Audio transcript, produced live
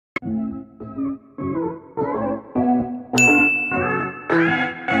Welcome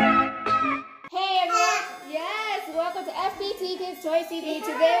to FPT Kids Toys TV.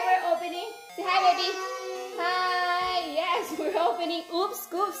 Today we're opening. Say hi, baby. Hi. Yes, we're opening Oops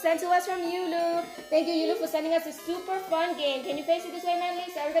Scoops sent to us from YULU. Thank you, YULU, for sending us a super fun game. Can you face it this way,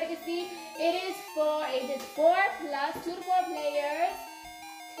 Mellie, so everybody can see? It is for ages 4 plus 2 to 4 players.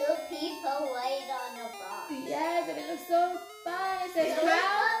 2 people wait on the box. Yes, and it looks so fun. It says how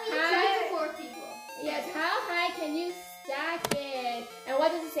high? 2 to 4 people. Yes, how high can you stack it? And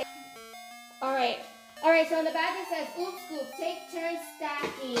what does it say? Alright, so on the back it says, Oops Scoops, take turns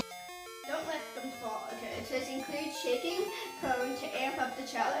stacking. Don't let them fall. Okay, it says include shaking cone to amp up the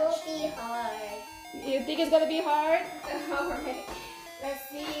challenge. It will be hard. You think it's going to be hard? Alright, let's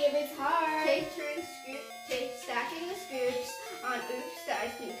see if it's hard. Take turns stacking the scoops on Oops the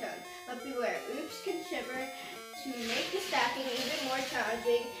ice cream cone. But beware, Oops can shiver to make the stacking even more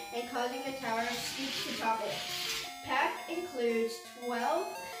challenging and causing the tower of scoops to topple. Pack includes 12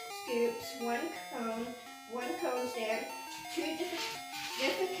 scoops, 1 cone stand, 2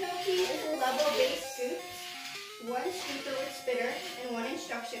 difficulty level base scoops, 1 scooper with spinner, and 1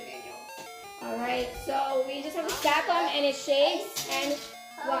 instruction manual. Alright, so we just have to stack them and it shakes and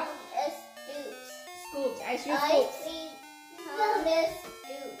what? Scoops, ice cream scoops.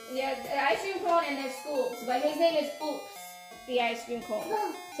 Yeah, the ice cream cone and then scoops, but his name is Oops, the ice cream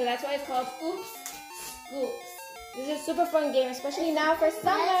cone. So that's why it's called Oops Scoops. This is a super fun game, especially now for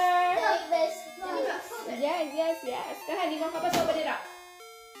summer. Yes. Go ahead, Nemo, help us open it up.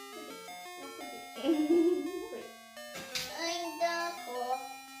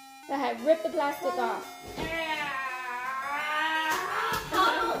 Go ahead, rip the plastic off.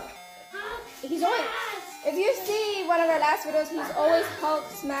 He's always, if you see one of our last videos, he's always Hulk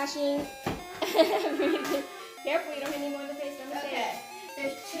smashing everything. Careful, you don't hit anyone in the face. Okay,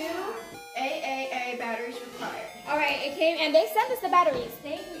 there's 2 AAA batteries required. Alright, it came and they sent us the batteries.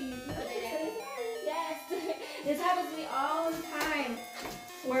 Thank you. Oh, they did? Yes. This happens to me all the time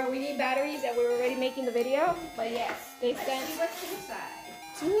where we need batteries and we were already making the video. But yes, they sent Let's see what's inside.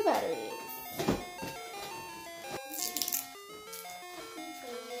 2 batteries.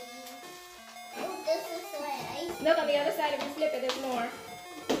 Oh, this is nice. Look on the other side, if you flip it, there's more.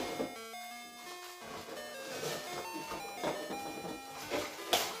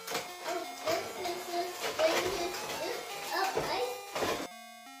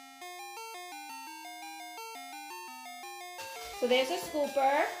 So there's a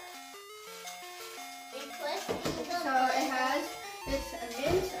scooper. So it has this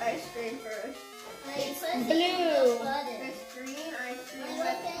mint ice cream first. It's blue. This green ice cream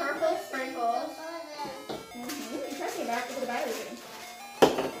with purple sprinkles. You press it back to put the batteries in.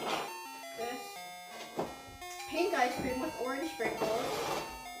 This pink ice cream with orange sprinkles.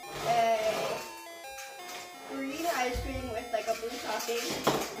 A green ice cream with like a blue topping.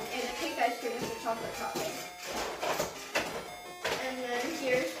 And a pink ice cream with a chocolate topping. And then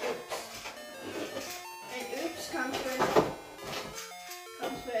here's Oops. And Oops comes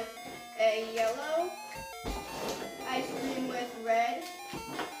with a yellow ice cream with red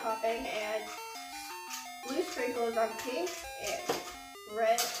topping and blue sprinkles on pink and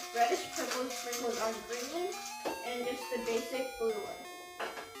reddish purple sprinkles on green and just the basic blue one.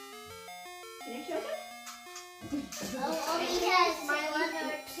 Can I show them? Only has 1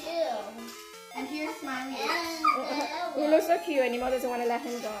 or 2. And here's Smiley. He looks so cute and Nemo doesn't want to let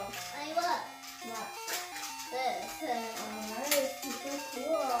him go. I look. What? This. Alright, he's so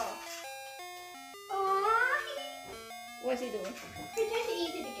cool. Aww. What's he doing? Pretend to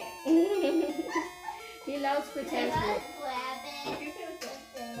eat it again. He loves pretend food. Grab it.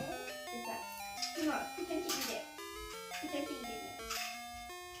 Come on, pretend to eat it. Pretend to eat it.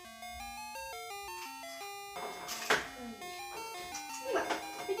 Come on,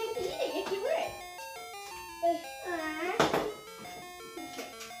 pretend to eat it. Yes, you would. Okay.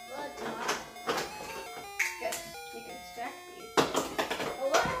 Good. You can stack these.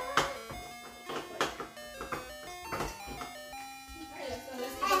 Alright, so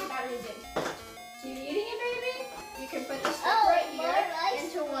let's get the batteries in. So you eating it, baby? You can put this stuff right here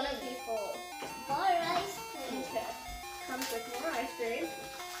into one of these holes. More ice cream. Okay. Comes with more ice cream.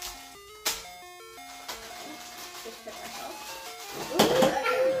 Just put myself.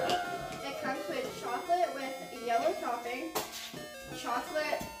 It comes with chocolate with yellow topping.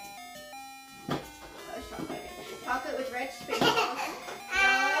 Chocolate with red sprinkles.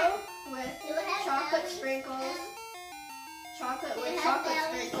 Yellow with chocolate sprinkles. Chocolate with chocolate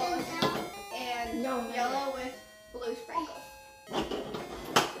sprinkles. And yellow with blue sprinkles.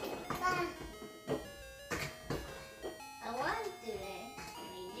 I want to do it.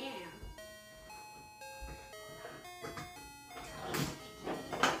 Yeah.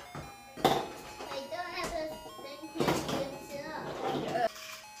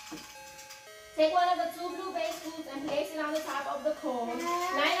 cones.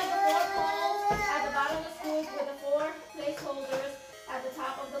 Line up the 4 cones at the bottom of the scoop with the 4 placeholders at the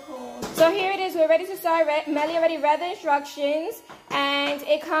top of the cone. So here it is, we're ready to start. Mellie already read the instructions, and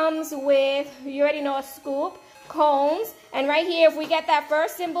it comes with, you already know, a scoop, cones, and right here, if we get that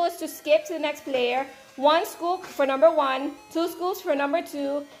first symbol, is to skip to the next player. 1 scoop for number 1, 2 scoops for number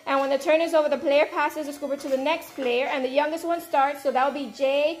 2, and when the turn is over, the player passes the scooper to the next player, and the youngest one starts, so that will be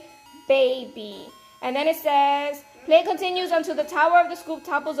J Baby. And then it says, play continues until the tower of the scoop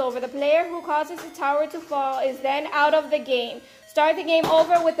topples over. The player who causes the tower to fall is then out of the game. Start the game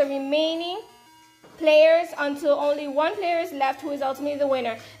over with the remaining players until only 1 player is left, who is ultimately the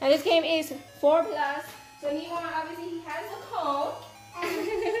winner. And this game is 4+. So Nemo, obviously, he has the cone.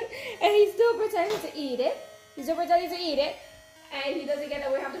 And he's still pretending to eat it. He's still pretending to eat it. And he doesn't get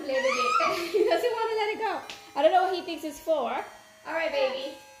that we have to play the game. He doesn't want to let it go. I don't know what he thinks it's for. All right,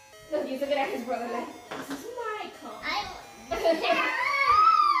 baby. Look, he's looking at his brother like, this is my cone.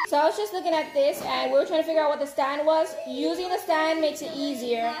 So I was just looking at this, and we were trying to figure out what the stand was. Using the stand makes it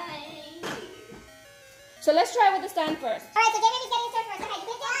easier. So let's try with the stand first. All right, so J Baby's getting his turn first. Okay,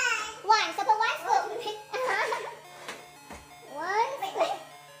 you pick 1. So put 1 scoop.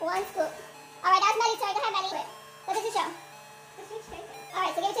 1 scoop. All right, that was Mellie's turn. Go ahead, Mellie. What does it show? All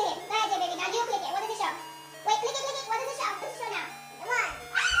right, so give it to him. Go ahead, J Baby. Now you click it. What does it show? Wait, click it, click it. What does it show? What does it show now? 1.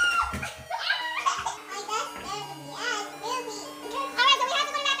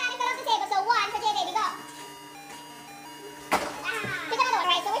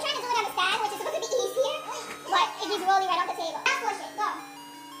 He's rolling right off the table. Now push it. Go.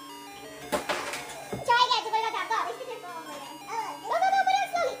 Try again. So go to the top. Go. Go, put it on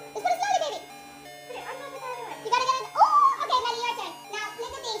slowly. Just put it slowly, baby. Put it on the other way. You gotta get it. Oh, okay, Mellie, your turn. Now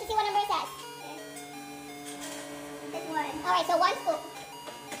click the thing to see what number it says. This one. All right, so 1 scoop.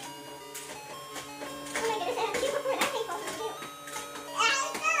 Oh my goodness, I have to keep up for that thing falls too.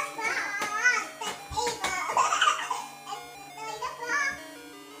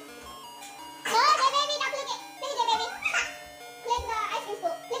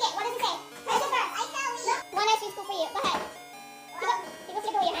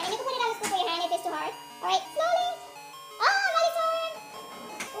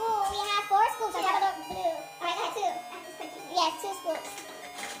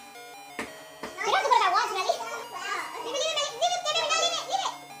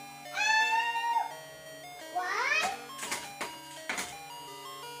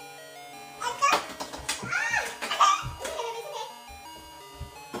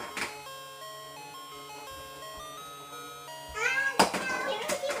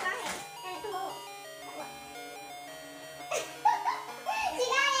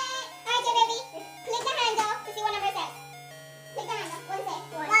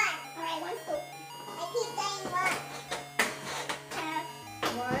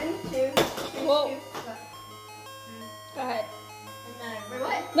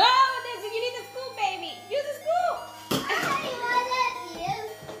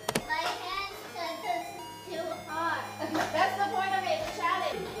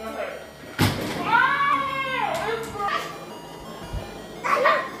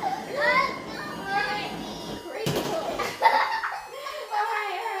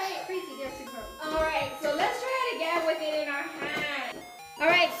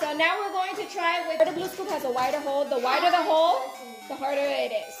 The blue scoop has a wider hole. The wider the hole, the harder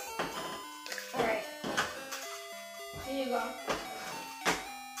it is. Alright. Here you go.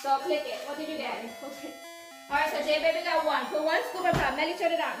 So click it. What did you get? Alright, so J Baby got 1. Put 1 scoop on top. Mellie,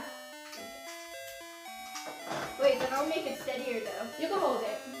 turn it on. Wait, then I'll make it steadier though. You can hold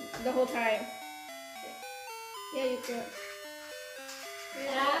it the whole time. Yeah, you can.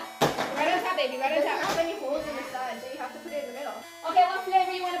 Right on top, baby. Right on top. How many holes in the side, so you have to put it in the middle. Okay, what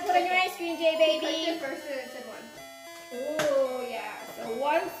flavor you want to put on your ice cream, J Baby? Click the first and then second one. Ooh, yeah. So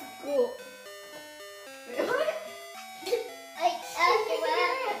 1 scoop.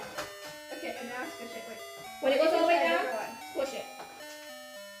 Okay, and now squish it. Wait. When it goes all the way down, push it.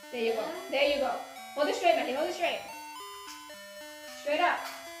 There you go. There you go. Hold it straight, Mellie. Hold it straight. Straight up.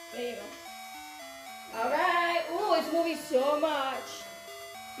 There you go. Alright. Ooh, it's moving so much.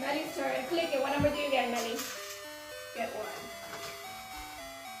 Mellie's turn. Click it. What number do you get, Mellie? Get 1.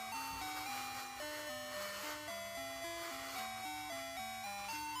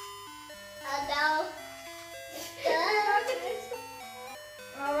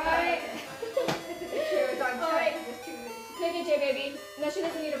 Alright. Alright. Click it, J Baby. No, she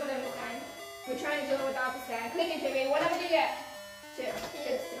doesn't need to put it in the stand. We're trying to do it without the stand. Click it, J Baby. What number do you get? 2.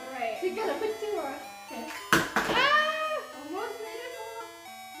 Alright. You gotta put 2 on. Okay. Almost made it fall.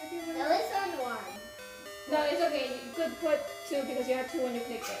 That was on 1. No, it's okay. You could put 2 because you had 2 when you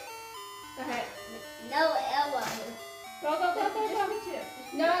clicked it. Go ahead. No elbow. Go.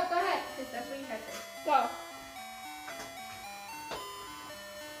 No, go ahead. Because that's what you had to. Go.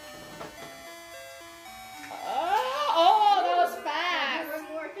 Oh, that was fast. One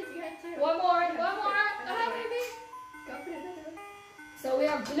more because you had 2. One more. Go ahead, baby. Go for it. So we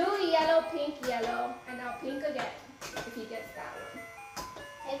have blue, yellow, pink, yellow, and now pink again. If he gets that one.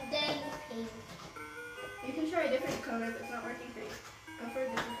 And then pink. You can try a different color if it's not working for you. Go for a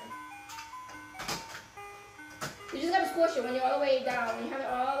different one. You just gotta squish it when you're all the way down. When you have it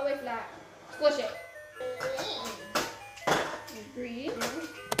all the way flat. Squish it. Green.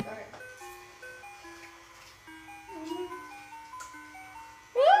 Alright.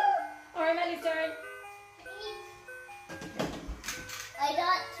 Alright, Mellie's turn. I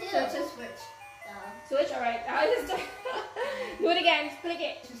got 2. So it's a switch. Switch, alright. Now it's turn. Do it again. Click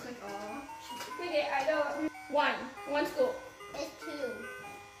it. Just like, aw. Click it. I know. One scoop. It's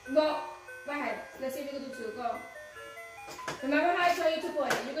 2. Go. Go ahead. Let's see if you can do 2. Go. Remember how I told you to put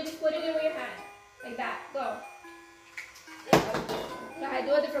it. You can just put it in with your hand. Like that. Go. Go ahead.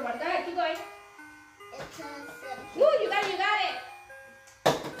 Do a different one. Go ahead. Keep going. It's a 7. Ooh, you got it.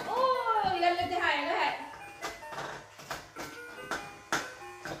 Oh, you gotta lift it higher. Go ahead.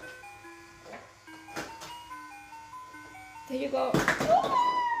 There you go. I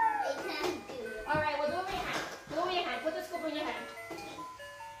can't do it. Alright, well do it with your hand. Do it with your hand. Put the scoop in your hand.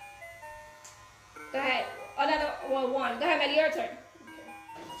 Go ahead. One. Go ahead, Mellie, your turn.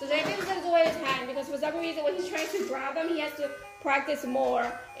 So David's gonna do it with his hand because for some reason when he's trying to grab them, he has to practice more.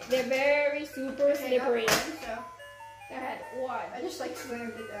 They're very super slippery. So. Go ahead. 1. I just like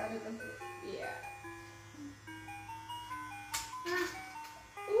slammed it down at them. Yeah.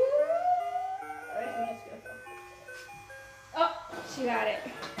 Alright, let's go. Oh, she got it.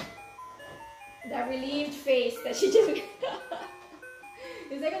 That relieved face that she just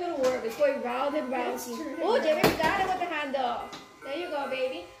it's like a little worm. It's going round and round. Oh, David got it with the handle. There you go,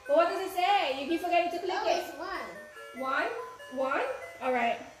 baby. But what does it say? You keep forgetting to click it. It's 1. 1?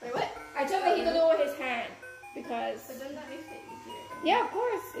 Alright. Wait, what? I told him he could do it with his hand. Because... But then that makes it easier. Yeah, of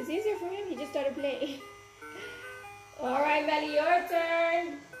course. It's easier for him. He just started playing. Alright, Mellie, your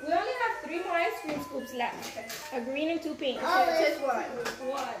turn. We only have 3 more ice cream scoops left. A green and 2 pink. Oh, it says 1.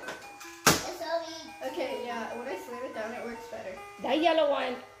 1. It's only... Okay, yeah. When I slam it down, it works better. That yellow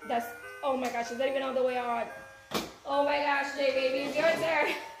one, that's... Oh my gosh, it's not even all the way on. Oh my gosh, Jay, baby, it's your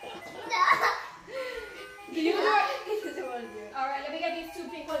turn. Do you do it? He doesn't want to do it. Alright, let me get these 2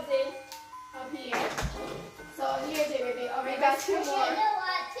 pink ones in. Up here. So here, Jay, baby. Alright, We got that's 2 2 more. more. I don't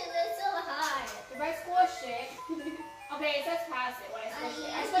want to. It's so hard. If I squish it... Okay, it says pass it when I squish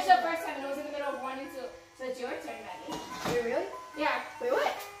it. I squished it the first time and it was in the middle of 1 and 2. So it's your turn, Mellie. Wait, really? Yeah. Wait,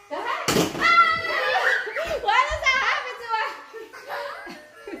 what? Go ahead. Why does that happen to us?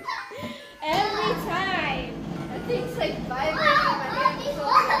 Every time. That thing's like vibrating in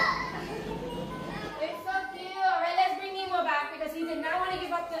my hand. It's so cute. Alright, let's bring Nemo back because he did not want to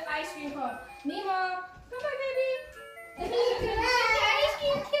give up the ice cream cone. Nemo, come on, baby. Ice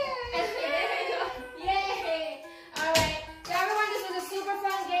cream Yay. Alright. So everyone, this was a super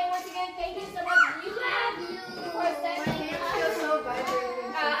fun game. Once again, thank you so much. You for My sending hand feels so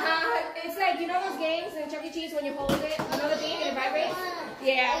vibrating. it's like, you know those games in Chuck E. Cheese when you hold it, you know the thing and it vibrates?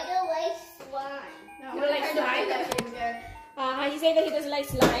 Yeah. I don't like slime. You don't like slime? That game again. He's saying that he doesn't like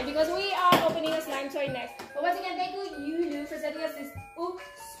slime because we are opening a slime toy next. But once again, thank you, YULU, for sending us this Oops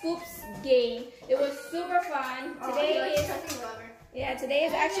Scoops game. It was super fun. Today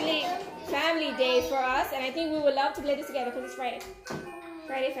is actually family day for us, and I think we would love to play this together because it's Friday.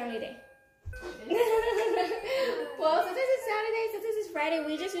 Friday family day. Well, since this is Saturday, since this is Friday,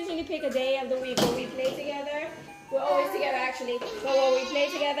 we just usually pick a day of the week where we play together. We're always together actually. But when we play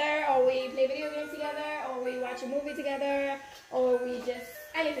together, or we play video games together, or we watch a movie together, or we just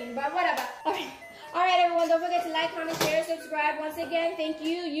anything, but whatever. Alright everyone, don't forget to like, comment, share, subscribe. Once again, thank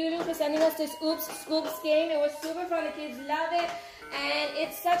you, YULU, for sending us this Oops Scoops game. It was super fun. The kids love it. And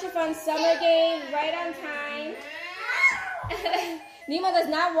it's such a fun summer game, right on time. Nemo does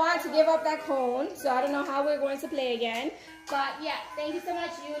not want to give up that cone, so I don't know how we're going to play again. But yeah, thank you so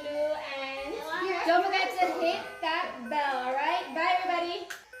much, YULU, and don't forget to hit that bell, alright? Bye, everybody.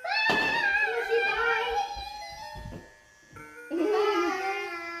 Bye.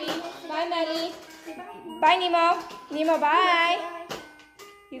 Bye, Mellie. Bye, Nemo. Nemo, bye. Bye.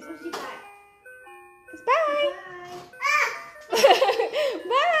 Bye.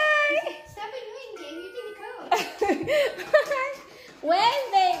 Stop annoying me. I'm using the code. Bye. Wave,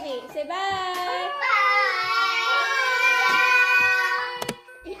 baby. Say bye. Bye.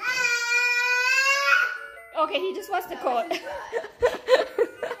 Okay. Okay, he just wants the code.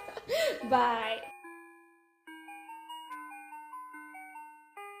 Bye.